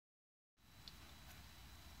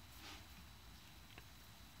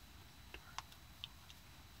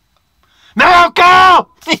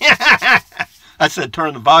I said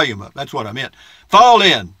turn the volume up. That's what I meant. Fall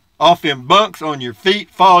in. Off them bunks on your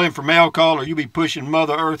feet. Fall in for mail call, or you'll be pushing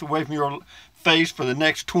Mother Earth away from your face for the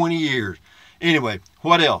next 20 years. Anyway,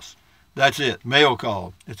 what else? That's it. Mail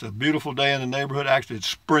call. It's a beautiful day in the neighborhood. Actually, it's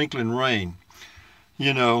sprinkling rain.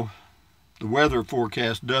 You know, the weather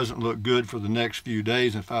forecast doesn't look good for the next few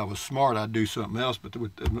days. If I was smart, I'd do something else, but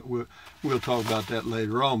we'll talk about that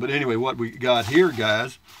later on. But anyway, what we got here,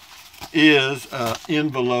 guys, is an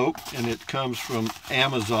envelope, and it comes from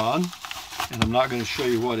Amazon. And I'm not going to show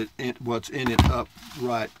you what's in it up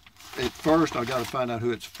right at first. I got to find out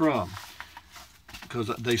who it's from, because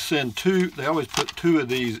they send two. They always put two of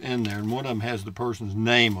these in there, and one of them has the person's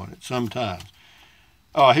name on it sometimes.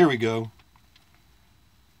 Oh, here we go.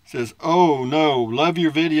 It says, "Oh no, love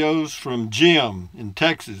your videos from Jim in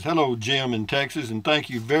Texas." Hello, Jim in Texas, and thank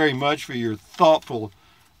you very much for your thoughtful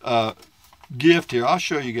gift here. I'll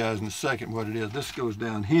show you guys in a second what it is. This goes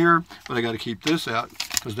down here, but I got to keep this out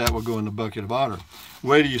because that will go in the bucket of honor.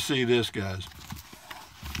 Wait till you see this, guys.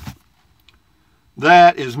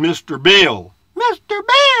 That is Mr. Bill. Mr.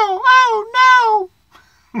 Bill, oh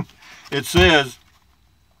no! It says,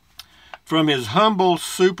 from his humble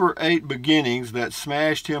Super 8 beginnings that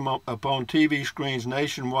smashed him upon TV screens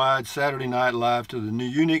nationwide, Saturday Night Live, to the new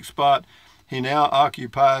unique spot he now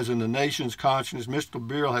occupies in the nation's consciousness, Mr.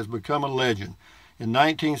 Bill has become a legend. In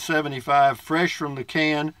 1975, fresh from the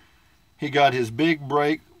can, he got his big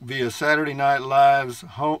break via Saturday Night Live's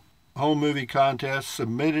home movie contest.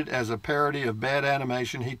 Submitted as a parody of bad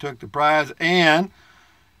animation, he took the prize, and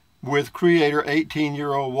with creator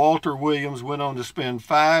 18-year-old Walter Williams went on to spend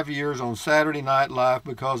 5 years on Saturday Night Live.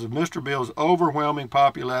 Because of Mr. Bill's overwhelming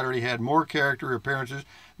popularity, he had more character appearances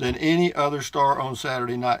than any other star on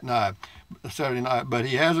Saturday Night. But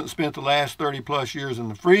he hasn't spent the last 30-plus years in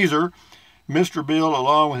the freezer. Mr. Bill,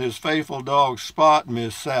 along with his faithful dog Spot,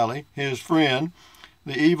 Miss Sally, his friend,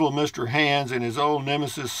 the evil Mr. Hands, and his old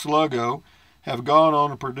nemesis Sluggo, have gone on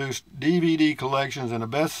to produce DVD collections and a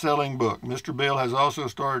best-selling book. Mr. Bill has also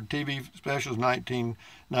starred TV specials.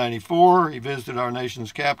 1994, he visited our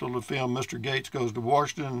nation's capital to film Mr. Gates Goes to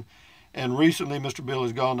Washington, and recently Mr. Bill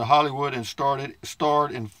has gone to Hollywood and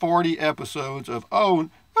starred in 40 episodes of Oh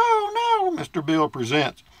No, Mr. Bill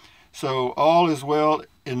Presents. So all is well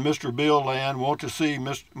in Mr. Bill land. Want to see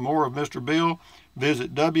more of Mr. Bill?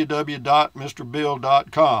 Visit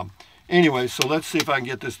www.mrbill.com. Anyway, so let's see if I can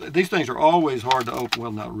get this. These things are always hard to open.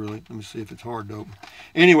 Well, not really. Let me see if it's hard to open.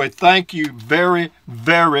 Anyway, thank you very,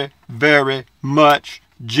 very, very much,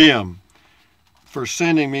 Jim, for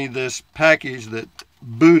sending me this package that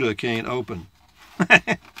Buddha can't open.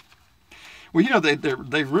 Well, you know,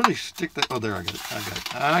 they really stick that. Oh, there, I got it.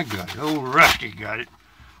 I got it. Oh, Rusty got it.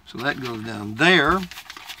 So that goes down there,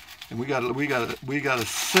 and we got to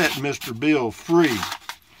set Mr. Bill free.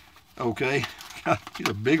 Okay. He's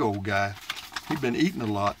a big old guy. He's been eating a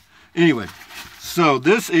lot. Anyway, so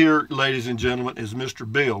this here, ladies and gentlemen, is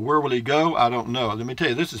Mr. Bill. Where will he go? I don't know. Let me tell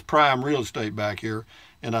you, this is prime real estate back here,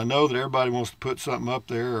 and I know that everybody wants to put something up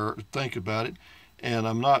there or think about it, and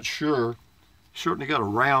I'm not sure. He certainly got a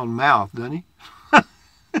round mouth, doesn't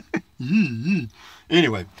he?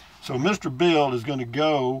 Anyway, so Mr. Bill is going to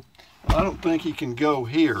go. I don't think he can go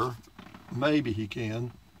here. Maybe he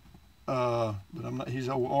can. But I'm not, his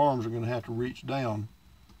old arms are going to have to reach down.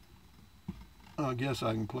 I guess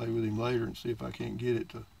I can play with him later and see if I can't get it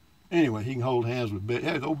to. Anyway, he can hold hands with Betty.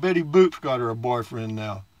 Hey, old Betty Boop's got her a boyfriend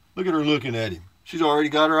now. Look at her looking at him. She's already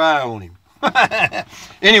got her eye on him.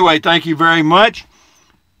 Anyway, thank you very much,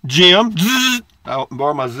 Jim.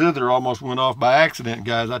 Boy, my zither almost went off by accident,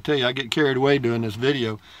 guys. I tell you, I get carried away doing this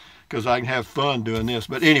video because I can have fun doing this.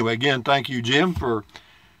 But anyway, again, thank you, Jim, for...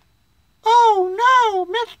 Oh no,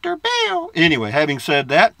 Mr. Bill. Anyway, having said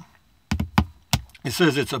that, it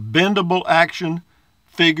says it's a bendable action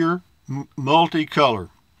figure, multicolor.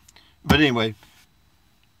 But anyway,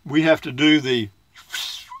 we have to do the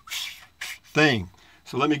thing.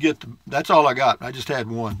 So let me get the, that's all I got. I just had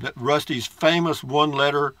one. Rusty's famous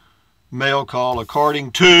one-letter mail call,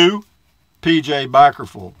 according to PJ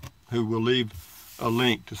Bickerful, who will leave a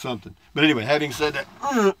link to something. But anyway, having said that,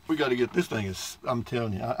 we got to get this thing. I'm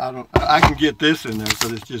telling you, I can get this in there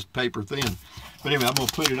because it's just paper thin. But anyway, I'm going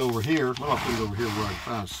to put it over here. Well, I'll put it over here where I can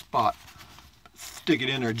find a spot. Stick it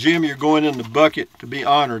in there. Jim, you're going in the bucket to be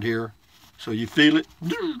honored here. So you feel it?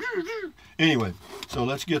 Anyway, so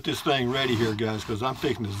let's get this thing ready here, guys, because I'm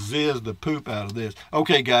fixing to zizz the poop out of this.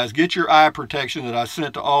 Okay, guys, get your eye protection that I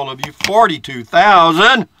sent to all of you.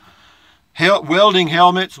 42,000. welding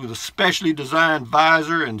helmets with a specially designed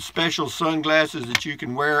visor and special sunglasses that you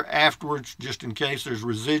can wear afterwards just in case there's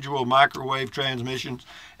residual microwave transmissions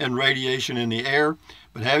and radiation in the air.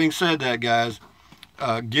 But having said that, guys,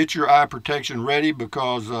 get your eye protection ready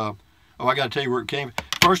because, oh, I got to tell you where it came.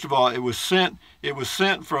 First of all, it was sent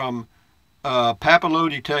from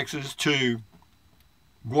Papelote, Texas to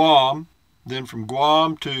Guam, then from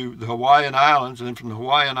Guam to the Hawaiian Islands, and then from the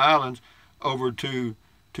Hawaiian Islands over to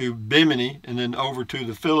Bimini, and then over to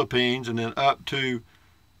the Philippines, and then up to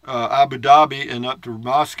Abu Dhabi, and up to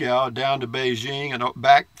Moscow, down to Beijing, and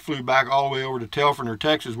flew back all the way over to Telford,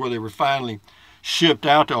 Texas, where they were finally shipped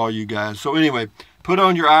out to all you guys. So anyway, put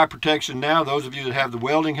on your eye protection now. Those of you that have the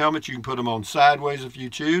welding helmets, you can put them on sideways if you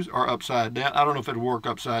choose, or upside down. I don't know if it'll work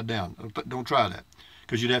upside down. Don't try that,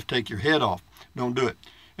 because you'd have to take your head off. Don't do it.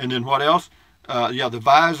 And then what else? Yeah, the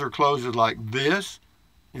visor closes like this.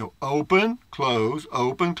 You know, open, close,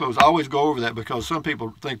 open, close. I always go over that because some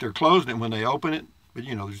people think they're closing it when they open it. But,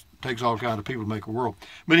 you know, it takes all kinds of people to make a world.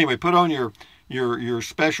 But anyway, put on your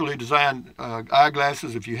specially designed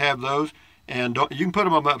eyeglasses if you have those. And you can put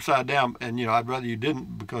them up upside down. And, you know, I'd rather you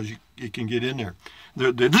didn't because you can get in there.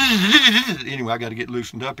 Anyway, I got to get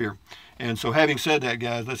loosened up here. And so having said that,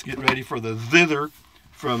 guys, let's get ready for the zither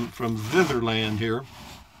from Zitherland here.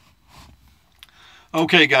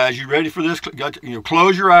 Okay, guys, you ready for this?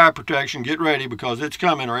 Close your eye protection. Get ready because it's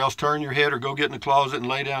coming, or else turn your head or go get in the closet and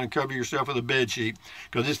lay down and cover yourself with a bed sheet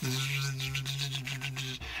because it's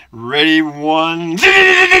ready. One.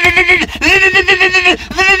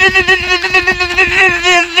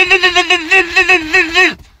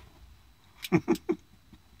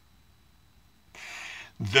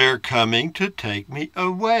 They're coming to take me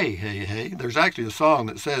away. Hey, hey. There's actually a song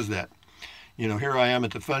that says that. You know, here I am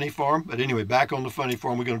at the funny farm. But anyway, back on the funny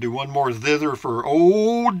farm, we're going to do one more zither for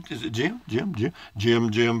old, is it Jim?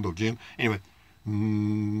 Jimbo, Jim. Anyway.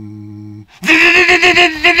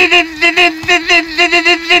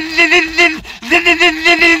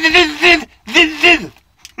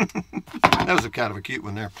 That was a kind of a cute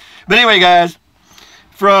one there. But anyway, guys,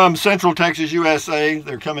 from Central Texas, USA,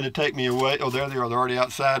 they're coming to take me away. Oh, there they are. They're already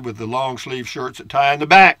outside with the long sleeve shirts that tie in the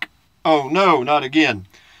back. Oh, no, not again.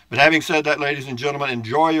 But having said that, ladies and gentlemen,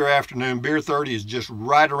 enjoy your afternoon. Beer 30 is just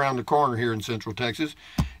right around the corner here in Central Texas.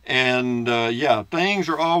 And, yeah, things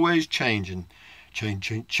are always changing.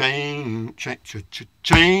 Changing,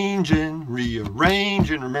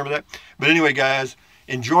 rearranging. Remember that? But anyway, guys,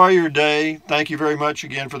 enjoy your day. Thank you very much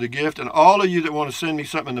again for the gift. And all of you that want to send me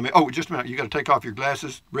something in the mail. Oh, just a minute. You got to take off your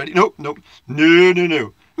glasses. Ready? Nope. No.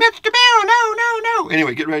 Mr. Bill, no.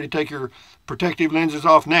 Anyway, get ready to take your protective lenses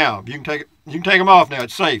off now. You can take them off now.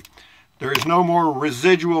 It's safe. There is no more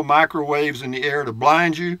residual microwaves in the air to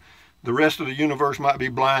blind you. The rest of the universe might be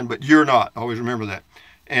blind, but you're not. Always remember that.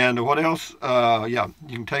 And what else? Yeah,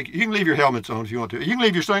 you can leave your helmets on if you want to. You can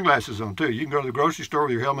leave your sunglasses on too. You can go to the grocery store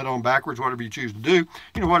with your helmet on backwards, whatever you choose to do.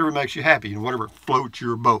 You know, whatever makes you happy, whatever floats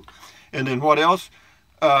your boat. And then what else?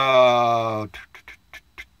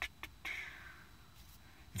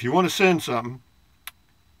 If you want to send something,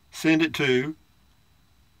 send it to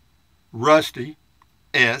Rusty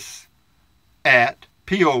S. at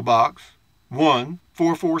P.O. Box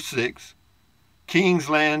 1446,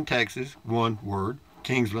 Kingsland, Texas, one word,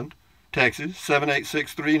 Kingsland, Texas,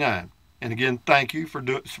 78639. And again, thank you for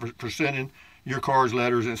sending your cards,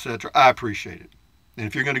 letters, etc. I appreciate it. And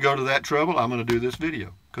if you're going to go to that trouble, I'm going to do this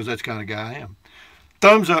video because that's the kind of guy I am.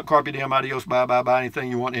 Thumbs up, carpe diem, adios, bye, anything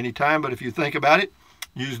you want, anytime. But if you think about it,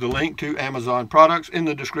 use the link to Amazon products in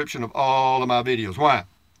the description of all of my videos. Why?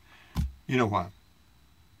 You know why.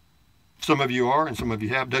 Some of you are, and some of you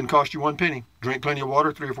have. Doesn't cost you 1 penny. Drink plenty of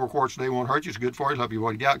water. 3 or 4 quarts a day won't hurt you. It's good for you. It'll help you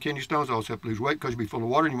avoid gout, kidney stones. Also help lose weight because you'll be full of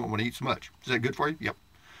water and you won't want to eat so much. Is that good for you? Yep.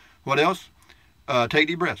 What else? Take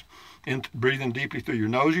deep breaths. Breathe in deeply through your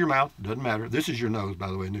nose or your mouth. Doesn't matter. This is your nose, by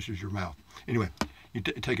the way, and this is your mouth. Anyway, you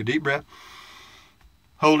take a deep breath.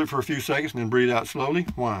 Hold it for a few seconds and then breathe out slowly.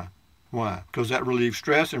 Why? Why? Because that relieves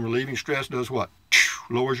stress, and relieving stress does what?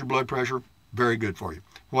 Lowers your blood pressure. Very good for you.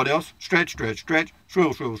 What else? Stretch,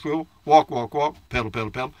 swivel, walk,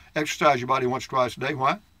 pedal. Exercise your body once or twice a day.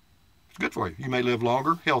 Why? It's good for you. You may live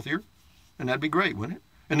longer, healthier, and that'd be great, wouldn't it?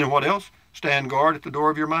 And then what else? Stand guard at the door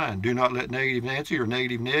of your mind. Do not let negative Nancy or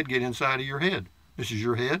negative Ned get inside of your head. This is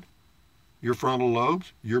your head, your frontal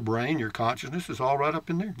lobes, your brain, your consciousness is all right up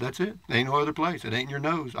in there. That's it. Ain't no other place. It ain't in your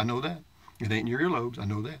nose. I know that. It ain't in your earlobes. I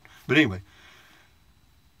know that. But anyway,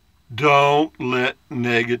 don't let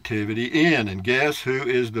negativity in. And guess who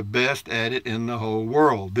is the best at it in the whole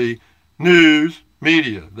world? The news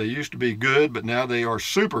media. They used to be good, but now they are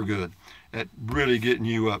super good at really getting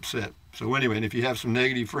you upset. So anyway, and if you have some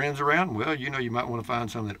negative friends around, well, you know, you might want to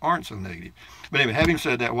find some that aren't so negative. But anyway, having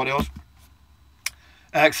said that, what else?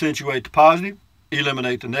 Accentuate the positive,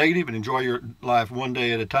 eliminate the negative, and enjoy your life one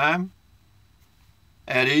day at a time.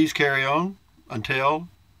 At ease, carry on until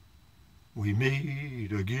we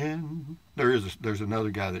meet again. There's another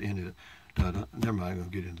guy that ended it. Never mind, I'm going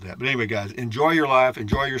to get into that. But anyway, guys, enjoy your life.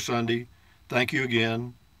 Enjoy your Sunday. Thank you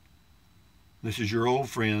again. This is your old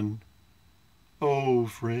friend.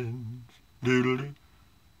 Old friends. Doodle-doo.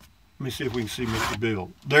 Let me see if we can see Mr.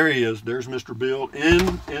 Bill. There he is. There's Mr. Bill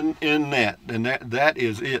in that. And that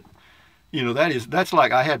is it. You know, that's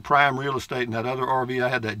like I had prime real estate in that other RV. I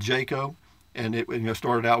had that Jayco. And it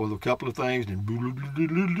started out with a couple of things. And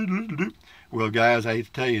well, guys, I hate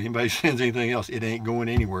to tell you, anybody sends anything else, it ain't going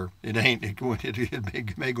anywhere.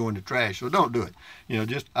 It may go into trash. So don't do it. You know,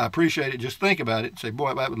 just I appreciate it. Just think about it. Say,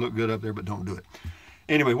 boy, that would look good up there, but don't do it.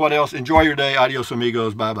 Anyway, what else? Enjoy your day. Adios,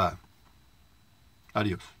 amigos. Bye-bye.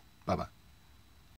 Adios. Bye-bye.